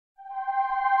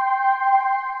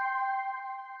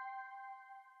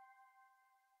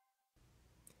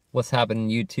What's happening,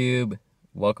 YouTube?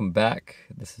 Welcome back.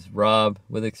 This is Rob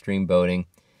with Extreme Boating.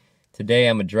 Today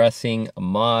I'm addressing a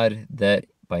mod that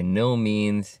by no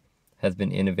means has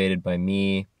been innovated by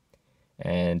me,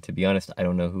 and to be honest, I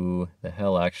don't know who the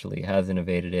hell actually has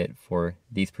innovated it for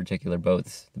these particular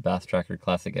boats, the Bass Tracker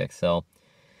Classic XL.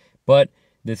 But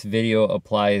this video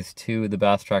applies to the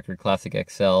Bass Tracker Classic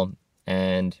XL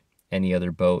and any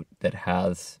other boat that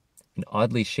has an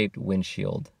oddly shaped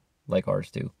windshield like ours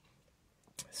do.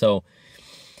 So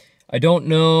I don't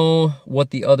know what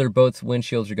the other boats'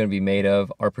 windshields are going to be made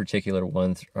of. Our particular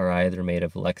ones are either made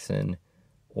of Lexan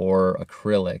or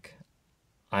acrylic.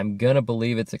 I'm going to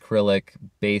believe it's acrylic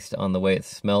based on the way it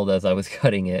smelled as I was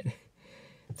cutting it.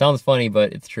 It sounds funny,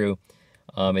 but it's true.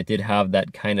 It did have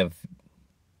that kind of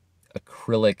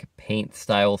acrylic paint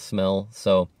style smell,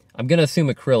 so I'm going to assume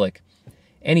acrylic.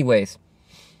 Anyways,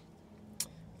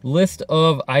 list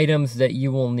of items that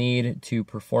you will need to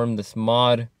perform this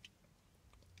mod.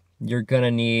 You're gonna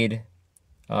need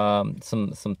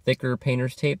some thicker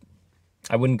painter's tape.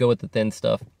 I wouldn't go with the thin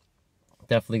stuff.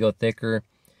 Definitely go thicker.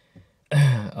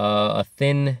 A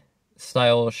thin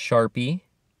style Sharpie,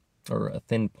 or a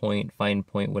thin point, fine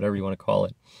point, whatever you want to call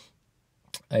it.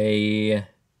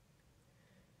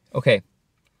 Okay,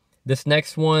 this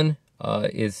next one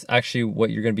is actually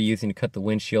what you're going to be using to cut the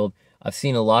windshield. I've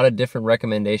seen a lot of different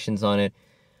recommendations on it.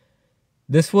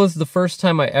 This was the first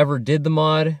time I ever did the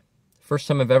mod. First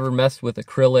time I've ever messed with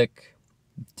acrylic.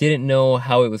 Didn't know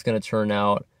how it was going to turn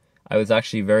out. I was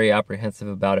actually very apprehensive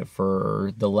about it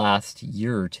for the last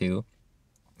year or two.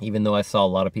 Even though I saw a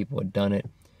lot of people had done it.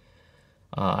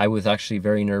 I was actually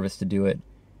very nervous to do it.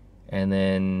 And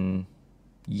then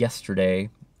yesterday,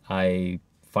 I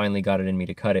finally got it in me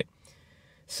to cut it.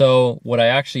 So what I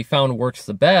actually found works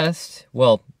the best,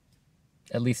 well,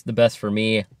 at least the best for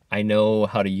me, I know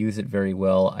how to use it very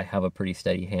well. I have a pretty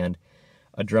steady hand.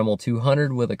 A Dremel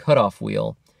 200 with a cutoff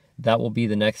wheel. That will be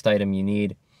the next item you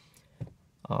need.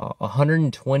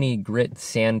 120 grit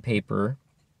sandpaper.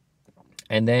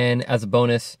 And then as a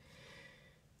bonus,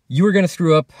 you were going to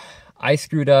screw up. I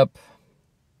screwed up.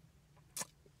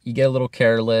 You get a little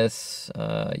careless.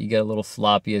 You get a little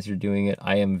sloppy as you're doing it.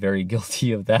 I am very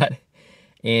guilty of that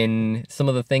in some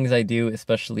of the things I do,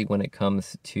 especially when it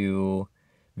comes to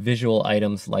visual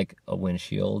items like a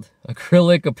windshield,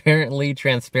 acrylic, apparently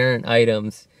transparent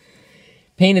items,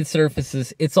 painted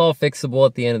surfaces. It's all fixable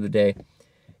at the end of the day.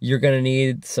 You're going to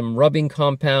need some rubbing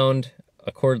compound,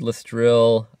 a cordless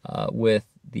drill with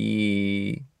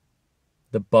the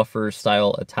buffer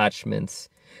style attachments.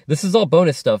 This is all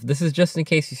bonus stuff. This is just in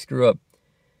case you screw up.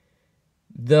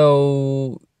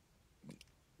 Though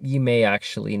you may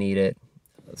actually need it.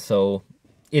 So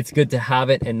it's good to have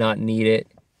it and not need it.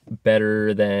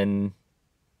 Better than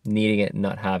needing it and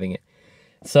not having it.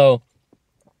 So,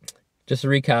 just to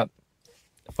recap,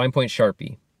 fine point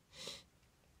Sharpie,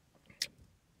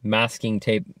 masking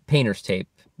tape, painter's tape,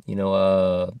 you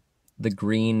know, the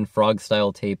green frog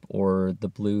style tape or the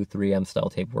blue 3M style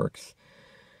tape works.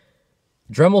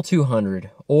 Dremel 200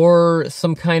 or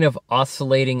some kind of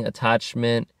oscillating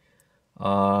attachment.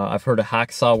 I've heard a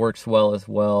hacksaw works well as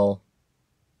well.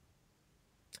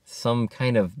 Some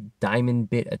kind of diamond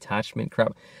bit attachment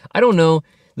crap. I don't know.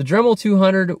 The Dremel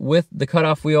 200 with the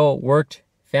cutoff wheel worked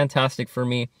fantastic for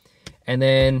me. And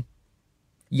then,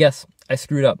 yes, I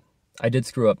screwed up. I did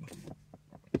screw up.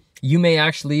 You may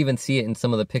actually even see it in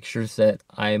some of the pictures that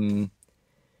I'm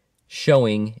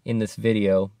showing in this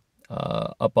video.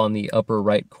 Up on the upper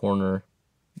right corner,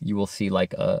 you will see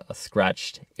like a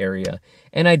scratched area.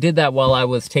 And I did that while I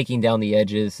was taking down the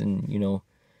edges and, you know,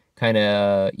 kind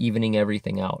of evening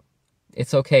everything out.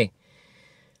 It's okay.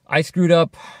 I screwed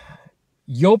up.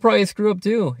 You'll probably screw up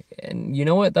too. And you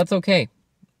know what? That's okay.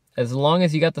 As long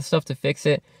as you got the stuff to fix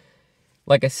it.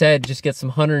 Like I said, just get some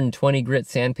 120 grit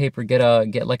sandpaper. Get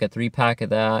like a 3-pack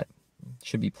of that.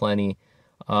 Should be plenty.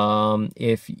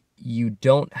 If you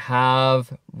don't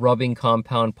have rubbing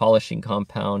compound, polishing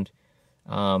compound,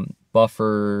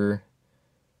 buffer,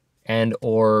 and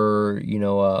or, you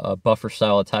know, a buffer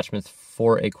style attachments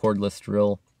for a cordless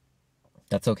drill,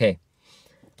 that's okay.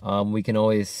 We can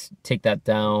always take that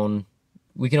down.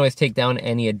 We can always take down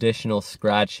any additional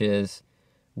scratches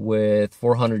with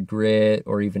 400 grit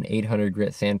or even 800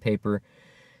 grit sandpaper.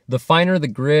 The finer the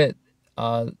grit,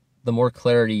 the more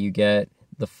clarity you get,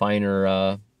 the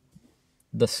finer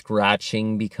the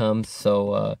scratching becomes.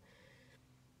 So,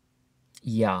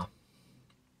 yeah.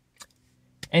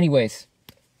 Anyways,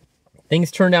 things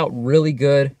turned out really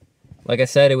good. Like I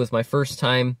said, it was my first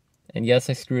time. And yes,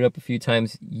 I screwed up a few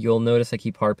times. You'll notice I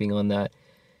keep harping on that.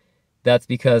 That's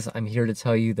because I'm here to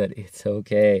tell you that it's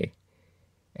okay.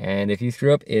 And if you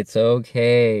screw up, it's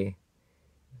okay.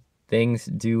 Things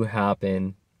do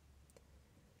happen.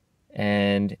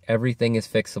 And everything is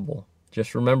fixable.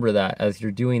 Just remember that as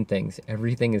you're doing things,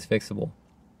 everything is fixable.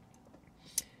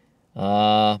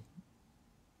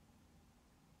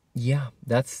 Yeah,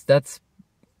 that's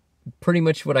pretty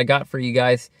much what I got for you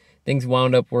guys. Things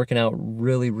wound up working out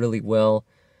really, really well.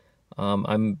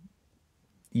 I'm,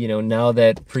 now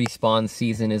that pre-spawn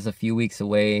season is a few weeks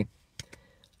away,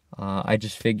 I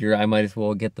just figure I might as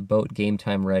well get the boat game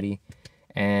time ready.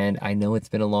 And I know it's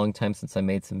been a long time since I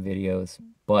made some videos,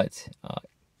 but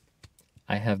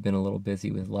I have been a little busy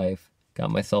with life.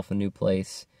 Got myself a new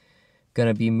place.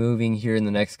 Gonna be moving here in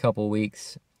the next couple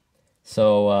weeks.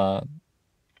 So,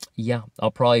 yeah,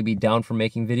 I'll probably be down for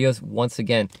making videos once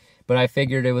again. But I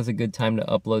figured it was a good time to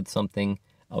upload something.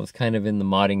 I was kind of in the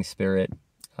modding spirit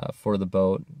for the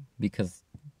boat because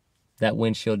that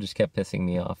windshield just kept pissing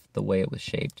me off, the way it was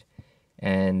shaped.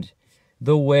 And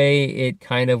the way it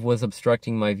kind of was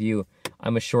obstructing my view.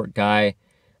 I'm a short guy.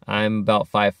 I'm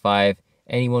about 5'5".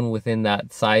 Anyone within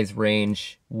that size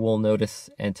range will notice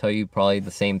and tell you probably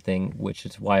the same thing, which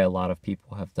is why a lot of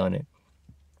people have done it.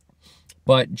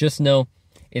 But just know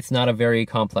it's not a very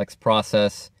complex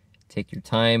process. Take your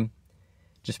time.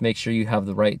 Just make sure you have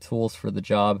the right tools for the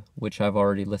job, which I've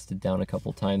already listed down a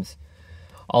couple times.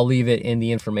 I'll leave it in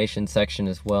the information section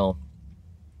as well.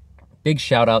 Big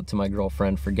shout out to my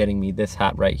girlfriend for getting me this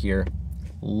hat right here.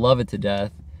 Love it to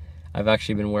death. I've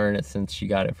actually been wearing it since she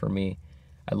got it for me.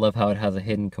 I love how it has a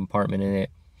hidden compartment in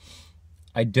it.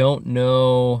 I don't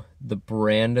know the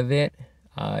brand of it.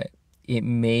 It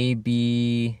may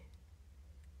be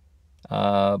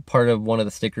part of one of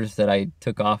the stickers that I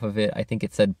took off of it. I think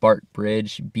it said BART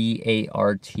Bridge,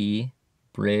 B-A-R-T,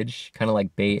 Bridge, kind of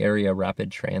like Bay Area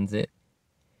Rapid Transit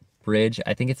Bridge.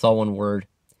 I think it's all one word.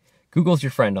 Google's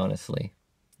your friend, honestly.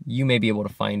 You may be able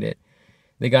to find it.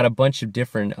 They got a bunch of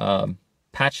different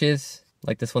patches.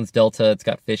 Like this one's Delta. It's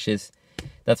got fishes.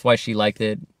 That's why she liked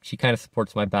it. She kind of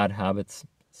supports my bad habits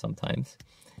sometimes.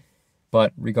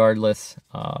 But regardless,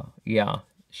 yeah,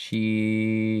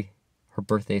 her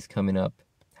birthday's coming up.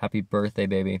 Happy birthday,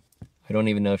 baby. I don't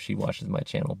even know if she watches my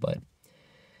channel, but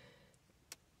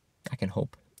I can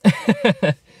hope.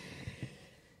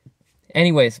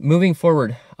 Anyways, moving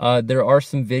forward, there are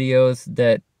some videos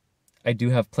that I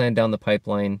do have planned down the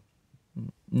pipeline.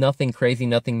 Nothing crazy,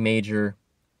 nothing major,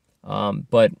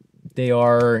 but they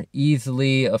are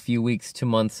easily a few weeks to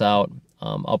months out.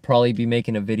 I'll probably be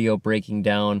making a video breaking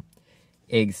down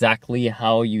exactly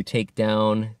how you take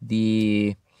down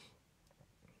the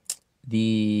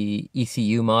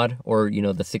ECU mod, or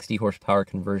the 60 horsepower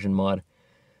conversion mod.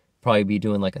 Probably be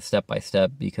doing like a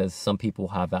step-by-step because some people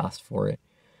have asked for it.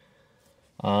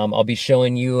 I'll be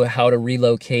showing you how to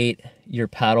relocate your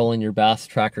paddle and your Bass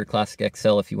Tracker Classic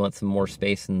XL if you want some more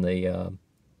space in the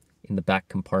back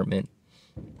compartment,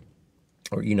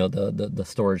 or the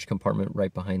storage compartment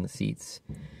right behind the seats.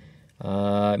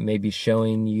 Maybe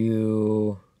showing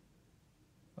you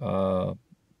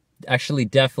actually,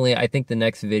 definitely, I think the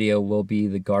next video will be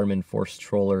the Garmin Force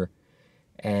Troller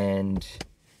and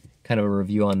kind of a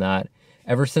review on that.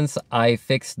 Ever since I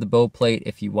fixed the bow plate,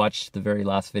 if you watched the very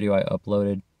last video I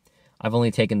uploaded, I've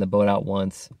only taken the boat out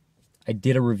once. I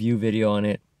did a review video on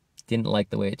it. Didn't like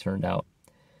the way it turned out.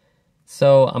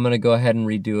 So I'm going to go ahead and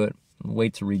redo it.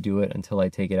 Wait to redo it until I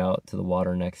take it out to the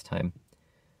water next time.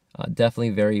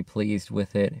 Definitely very pleased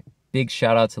with it. Big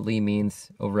shout out to Lee Means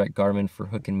over at Garmin for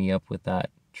hooking me up with that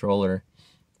troller.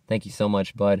 Thank you so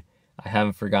much, bud. I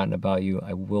haven't forgotten about you.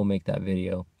 I will make that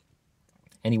video.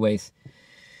 Anyways,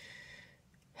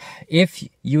 if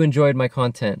you enjoyed my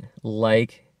content,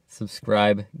 like,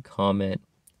 subscribe, comment,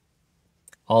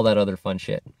 all that other fun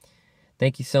shit.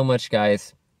 Thank you so much,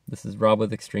 guys. This is Rob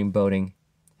with Extreme Boating.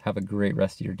 Have a great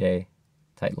rest of your day.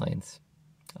 Tight lines.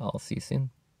 I'll see you soon.